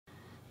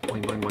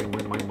boing, boing,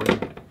 boing, boing, boing,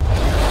 boing.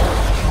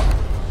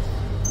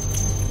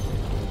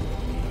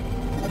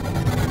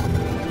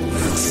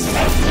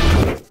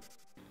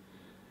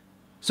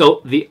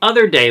 So the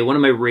other day, one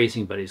of my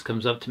racing buddies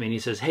comes up to me and he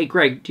says, "Hey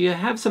Greg, do you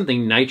have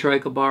something nitro I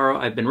could borrow?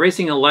 I've been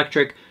racing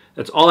electric.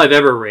 That's all I've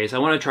ever raced. I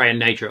want to try a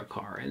nitro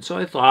car." And so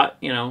I thought,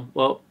 you know,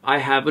 well, I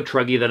have a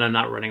truggy that I'm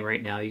not running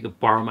right now. You could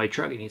borrow my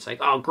truggy. And he's like,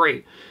 "Oh,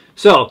 great."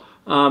 So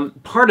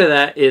part of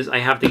that is I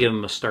have to give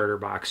him a starter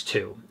box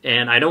too.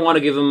 And I don't want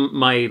to give him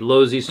my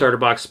low Z starter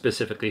box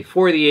specifically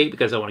for the 8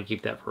 because I want to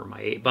keep that for my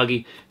 8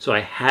 buggy. So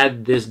I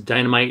had this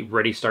Dynamite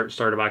Ready Start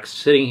starter box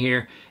sitting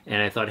here.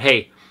 And I thought,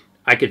 hey,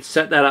 I could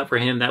set that up for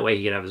him. That way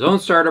he could have his own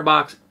starter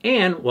box.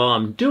 And while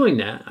I'm doing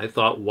that, I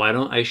thought, why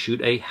don't I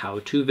shoot a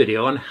how-to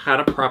video on how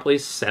to properly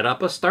set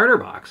up a starter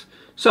box?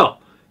 So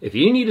if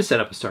you need to set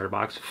up a starter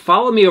box,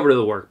 follow me over to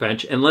the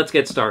workbench and let's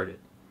get started.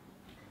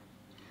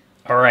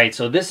 All right,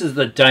 so this is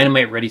the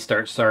Dynamite Ready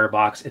Start starter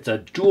box. It's a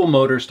dual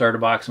motor starter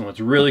box, and what's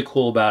really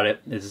cool about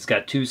it is it's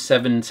got two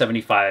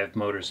 775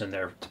 motors in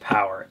there to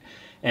power it.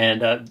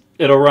 And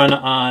it'll run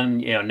on,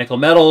 you know, nickel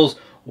metals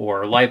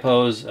or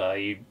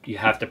lipos. You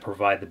have to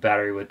provide the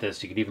battery with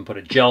this. You could even put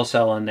a gel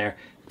cell in there.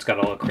 It's got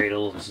all the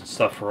cradles and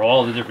stuff for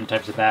all the different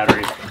types of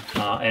batteries.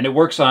 And it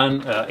works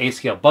on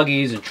A-scale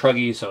buggies and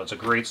truggies, so it's a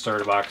great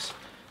starter box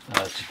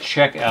to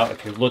check out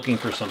if you're looking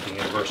for something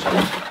universal.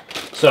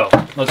 So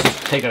let's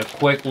just take a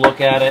quick look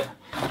at it.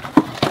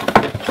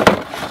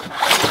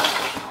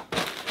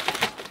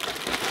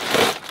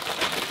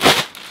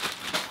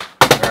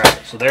 All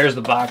right, so there's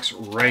the box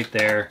right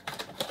there.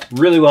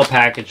 Really well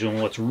packaged,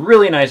 and what's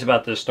really nice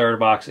about this starter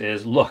box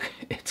is, look,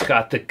 it's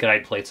got the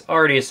guide plates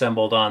already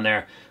assembled on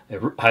there.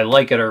 I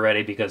like it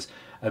already because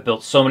I've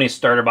built so many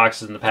starter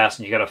boxes in the past,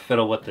 and you got to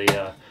fiddle with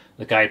the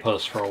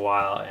guideposts for a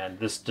while, and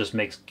this just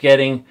makes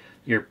getting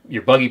your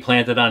buggy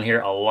planted on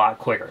here a lot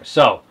quicker.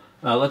 So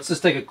let's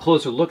just take a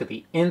closer look at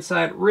the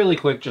inside really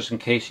quick, just in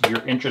case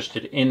you're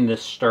interested in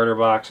this starter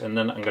box, and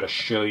then I'm going to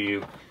show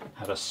you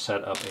how to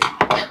set up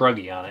a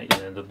truggy on it,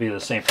 and it'll be the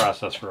same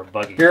process for a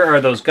buggy. Here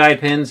are those guide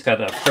pins.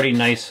 Got a pretty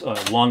nice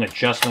long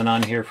adjustment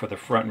on here for the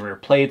front and rear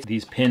plates.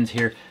 These pins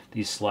here,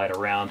 these slide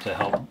around to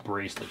help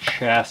brace the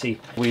chassis.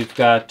 We've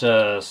got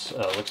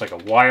looks like a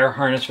wire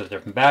harness for the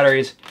different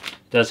batteries.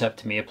 It does have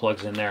Tamiya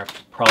plugs in there.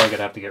 Probably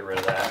gonna have to get rid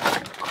of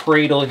that.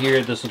 Cradle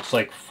here, this looks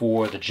like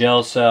for the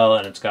gel cell,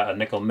 and it's got a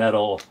nickel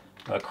metal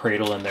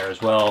cradle in there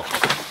as well.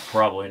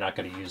 Probably not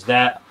going to use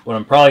that. What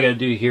I'm probably going to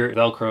do here,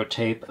 Velcro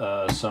tape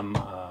some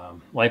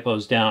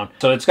lipos down.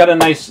 So it's got a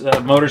nice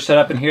motor set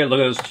up in here. Look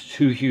at those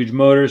two huge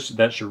motors.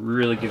 That should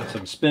really give it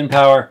some spin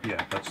power.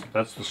 Yeah,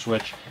 that's the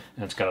switch.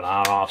 And it's got an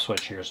on-off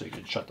switch here so you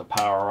can shut the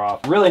power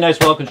off. Really nice,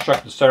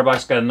 well-constructed starter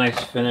box. Got a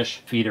nice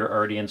finish. Feeder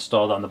already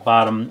installed on the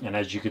bottom. And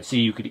as you can see,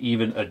 you could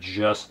even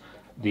adjust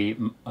the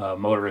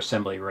motor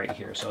assembly right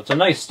here. So it's a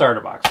nice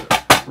starter box.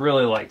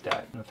 Really like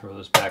that. I'm going to throw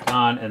this back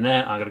on, and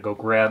then I'm going to go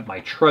grab my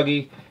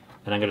truggy,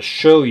 and I'm going to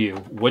show you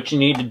what you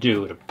need to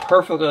do to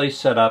perfectly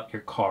set up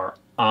your car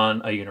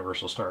on a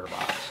universal starter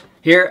box.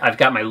 Here I've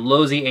got my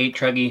low Z8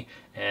 truggy,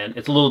 and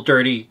it's a little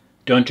dirty.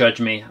 Don't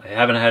judge me. I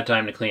haven't had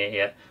time to clean it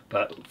yet.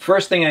 But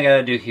first thing I got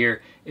to do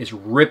here is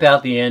rip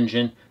out the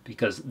engine,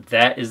 because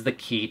that is the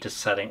key to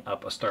setting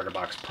up a starter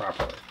box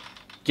properly.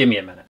 Give me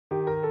a minute.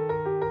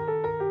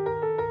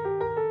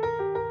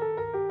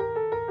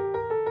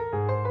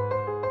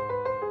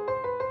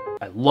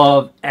 I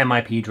love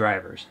MIP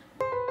drivers.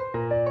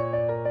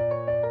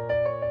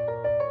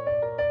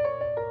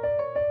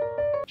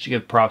 Should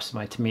give props to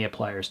my Tamiya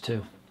pliers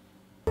too.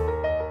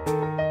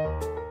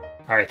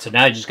 Alright, so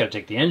now I just got to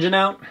take the engine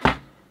out.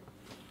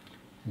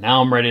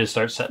 Now I'm ready to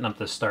start setting up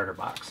this starter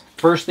box.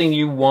 First thing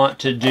you want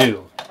to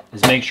do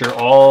is make sure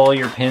all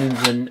your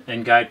pins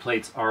and guide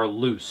plates are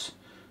loose.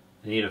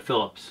 You need a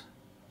Phillips.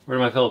 Where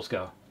do my Phillips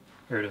go?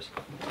 Here it is.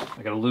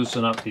 I gotta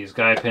loosen up these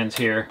guide pins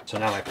here. So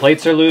now my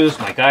plates are loose,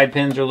 my guide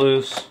pins are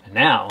loose, and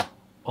now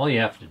all you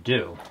have to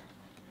do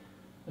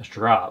is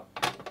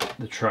drop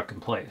the truck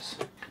in place.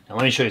 Now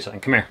let me show you something.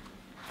 Come here.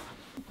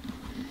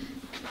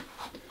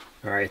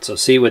 All right, so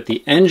see, with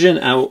the engine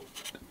out,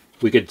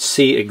 we could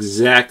see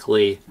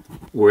exactly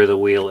where the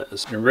wheel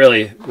is. And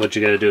really what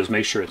you gotta do is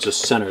make sure it's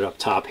just centered up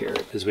top here,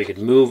 because we could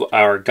move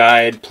our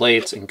guide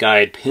plates and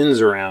guide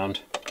pins around.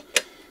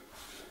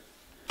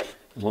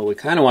 And what we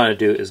kind of want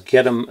to do is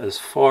get them as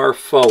far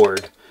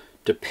forward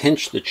to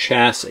pinch the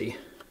chassis.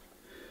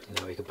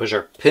 Now we can push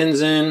our pins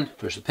in,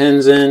 push the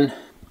pins in.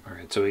 All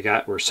right, so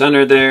we're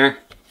centered there.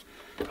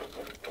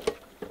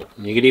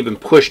 And you can even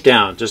push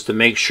down just to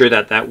make sure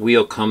that that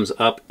wheel comes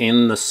up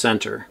in the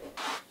center.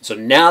 So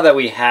now that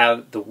we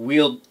have the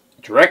wheel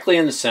directly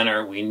in the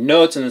center, we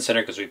know it's in the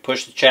center because we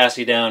pushed the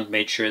chassis down,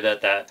 made sure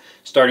that that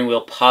starting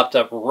wheel popped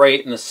up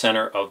right in the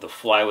center of the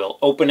flywheel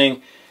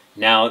opening.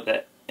 Now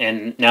that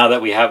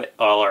we have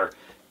all our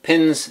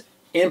pins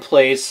in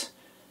place,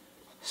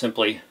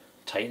 simply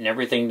tighten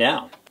everything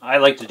down. I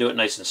like to do it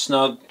nice and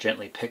snug.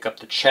 Gently pick up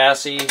the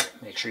chassis.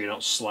 Make sure you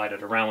don't slide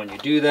it around when you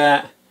do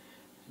that.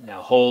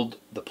 Now hold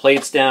the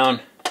plates down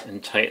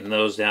and tighten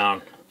those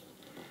down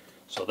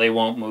so they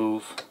won't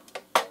move.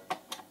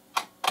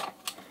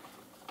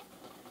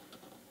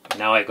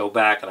 Now I go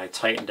back and I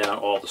tighten down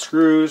all the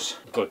screws.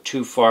 Don't go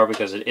too far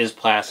because it is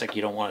plastic.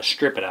 You don't want to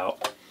strip it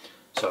out.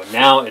 So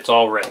now it's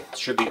all ready. It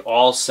should be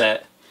all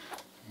set.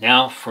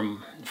 Now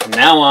from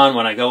now on,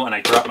 when I go and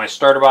I drop my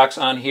starter box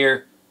on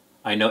here,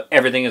 I know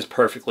everything is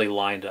perfectly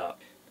lined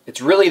up. It's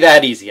really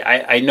that easy.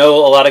 I know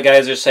a lot of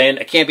guys are saying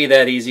it can't be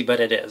that easy, but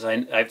it is.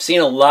 I've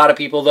seen a lot of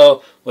people,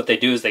 though, what they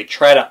do is they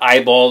try to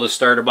eyeball the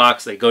starter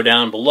box. They go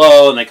down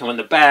below and they come in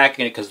the back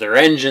because their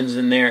engine's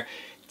in there.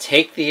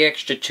 Take the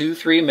extra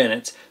 2-3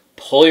 minutes,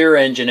 pull your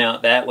engine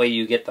out. That way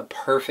you get the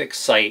perfect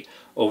sight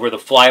over the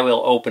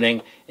flywheel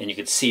opening, and you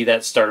can see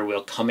that starter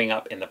wheel coming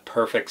up in the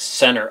perfect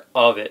center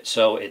of it,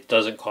 so it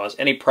doesn't cause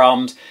any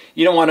problems.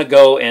 You don't want to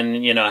go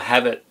and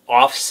have it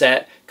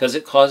offset because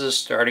it causes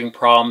starting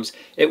problems.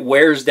 It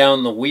wears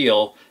down the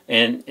wheel,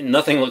 and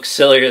nothing looks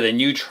sillier than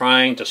you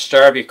trying to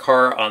start up your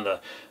car on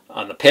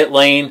the pit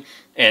lane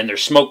and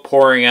there's smoke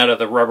pouring out of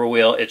the rubber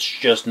wheel. It's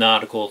just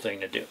not a cool thing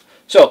to do.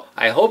 So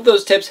I hope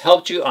those tips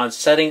helped you on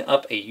setting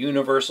up a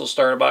universal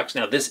starter box.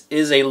 Now this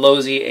is a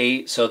Lowe's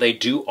 8, so they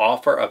do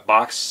offer a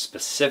box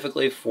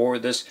specifically for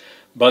this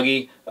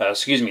buggy,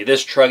 this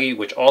truggy,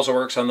 which also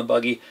works on the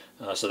buggy.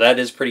 So that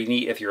is pretty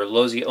neat if you're a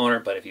Lowe's owner,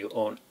 but if you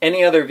own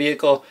any other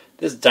vehicle,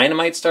 this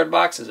Dynamite starter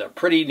box is a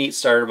pretty neat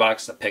starter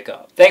box to pick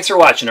up. Thanks for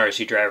watching,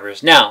 RC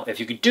drivers. Now, if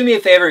you could do me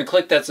a favor and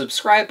click that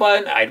subscribe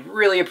button, I'd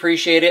really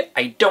appreciate it.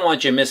 I don't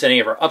want you to miss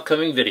any of our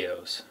upcoming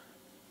videos.